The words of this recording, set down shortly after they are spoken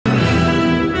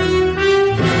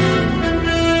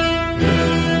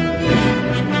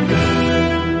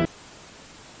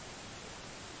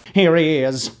Here he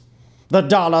is, the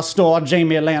dollar store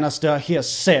Jamie Lannister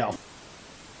himself.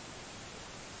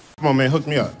 Come on, man, hook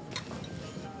me up.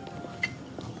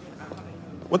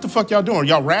 What the fuck y'all doing?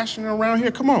 Y'all rationing around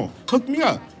here? Come on, hook me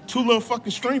up. 2 little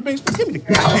fucking string beans? Give me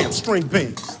the goddamn string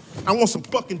beans. I want some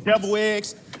fucking devil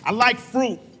eggs. I like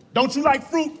fruit. Don't you like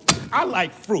fruit? I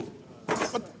like fruit.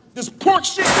 But this pork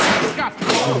shit got to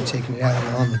go. I'm taking it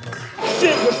out on the part.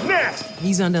 Shit was nasty.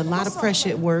 He's under a lot of pressure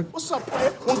at work. What's up,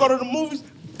 player? Wanna go to the movies?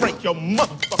 Break your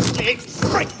motherfucking legs.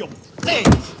 Break your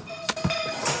legs.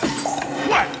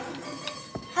 What?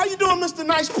 How you doing, Mr.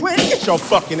 Nice Player? Get your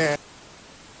fucking ass.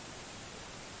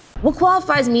 What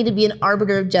qualifies me to be an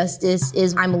arbiter of justice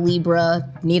is I'm a Libra.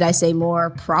 Need I say more?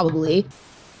 Probably.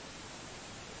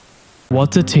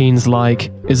 What do teens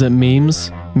like? Is it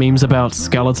memes? Memes about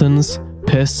skeletons?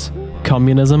 Piss?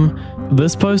 Communism?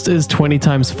 This post is 20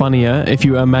 times funnier if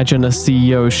you imagine a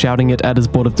CEO shouting it at his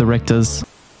board of directors.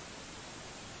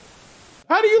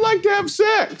 How do you like to have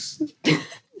sex?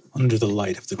 Under the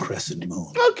light of the crescent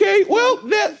moon. Okay, well,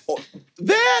 that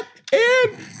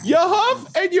and you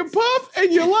huff and you puff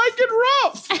and you like it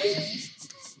rough.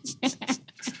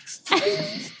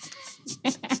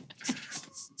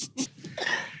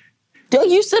 Doug,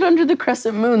 you said under the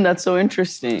crescent moon. That's so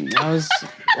interesting.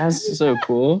 That's so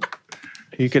cool.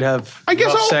 You could have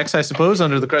sex, I suppose,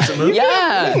 under the crescent moon.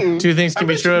 Yeah. Two things can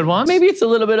be true at once. Maybe it's a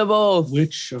little bit of both.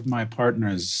 Which of my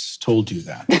partners told you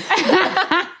that?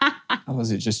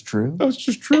 Was it just true? That was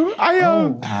just true. I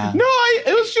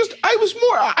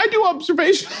do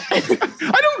observation.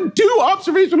 I don't do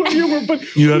observational humor,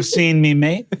 but You have seen me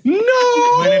mate?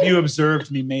 no. When have you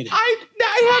observed me mating? I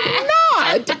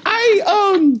have not.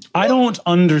 I don't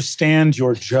understand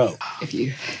your joke.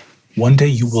 One day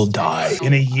you will die.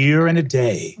 In a year and a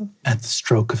day, at the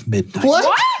stroke of midnight.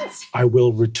 What? I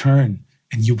will return,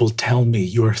 and you will tell me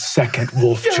your second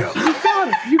wolf joke. You got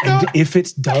it. You got And it. if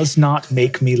it does not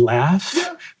make me laugh,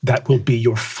 that will be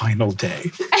your final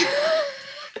day.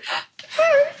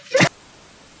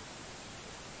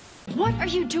 What are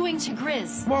you doing to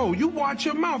Grizz? Whoa, you watch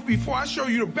your mouth before I show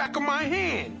you the back of my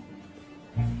hand.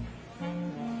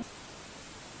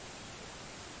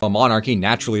 A monarchy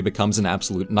naturally becomes an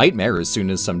absolute nightmare as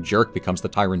soon as some jerk becomes the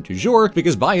tyrant du jour,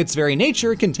 because by its very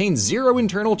nature, it contains zero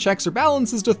internal checks or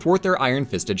balances to thwart their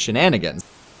iron-fisted shenanigans.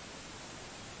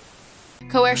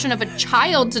 Coercion of a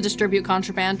child to distribute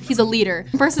contraband. He's a leader.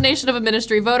 Impersonation of a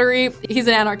ministry votary. He's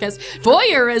an anarchist.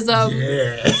 Voyeurism.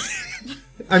 Yeah.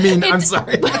 I mean, I'm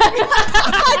sorry.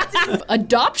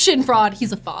 Adoption fraud.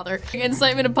 He's a father.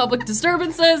 Incitement of public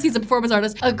disturbances. He's a performance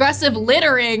artist. Aggressive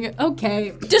littering.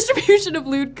 Okay. Distribution of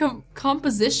lewd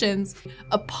compositions.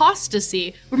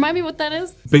 Apostasy. Remind me what that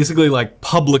is? Basically like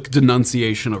public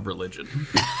denunciation of religion.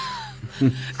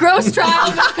 Gross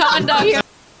trial misconduct.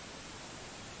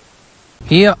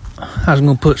 Yep, I was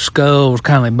gonna put skulls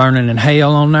kind of burning in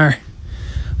hell on there.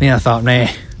 Then I thought, nah,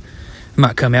 it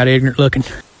might come out ignorant looking.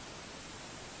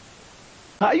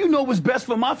 How you know what's best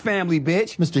for my family,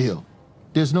 bitch? Mr. Hill,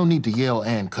 there's no need to yell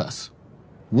and cuss.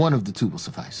 One of the two will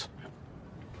suffice.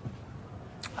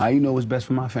 How you know what's best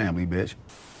for my family, bitch?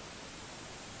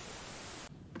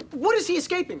 What is he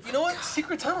escaping? You know what?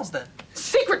 Secret tunnels, then.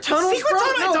 Secret tunnels? Secret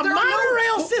tunnels? No, It's a there are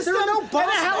monorail no, system. There are no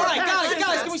buses. All right,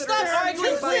 guys, can we stop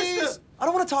arguing, please? I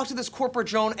don't want to talk to this corporate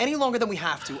drone any longer than we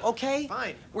have to, okay?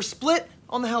 Fine. We're split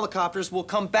on the helicopters. We'll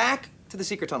come back to the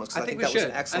secret tunnels. I think that was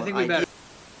an excellent idea.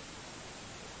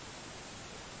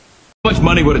 How much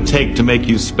money would it take to make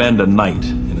you spend a night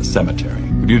in a cemetery?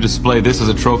 Would you display this as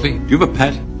a trophy? Do you have a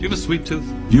pet? Do you have a sweet tooth?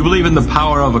 Do you believe in the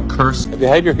power of a curse? Have you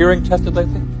had your hearing tested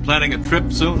lately? Planning a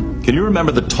trip soon? Can you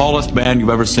remember the tallest man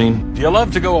you've ever seen? Do you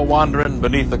love to go a-wandering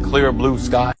beneath a clear blue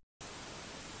sky?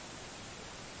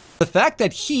 The fact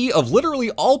that he, of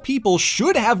literally all people,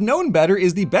 should have known better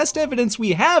is the best evidence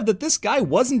we have that this guy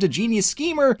wasn't a genius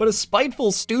schemer, but a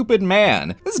spiteful, stupid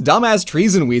man. This dumbass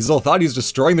treason weasel thought he was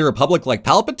destroying the Republic like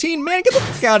Palpatine? Man, get the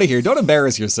fuck out of here, don't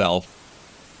embarrass yourself.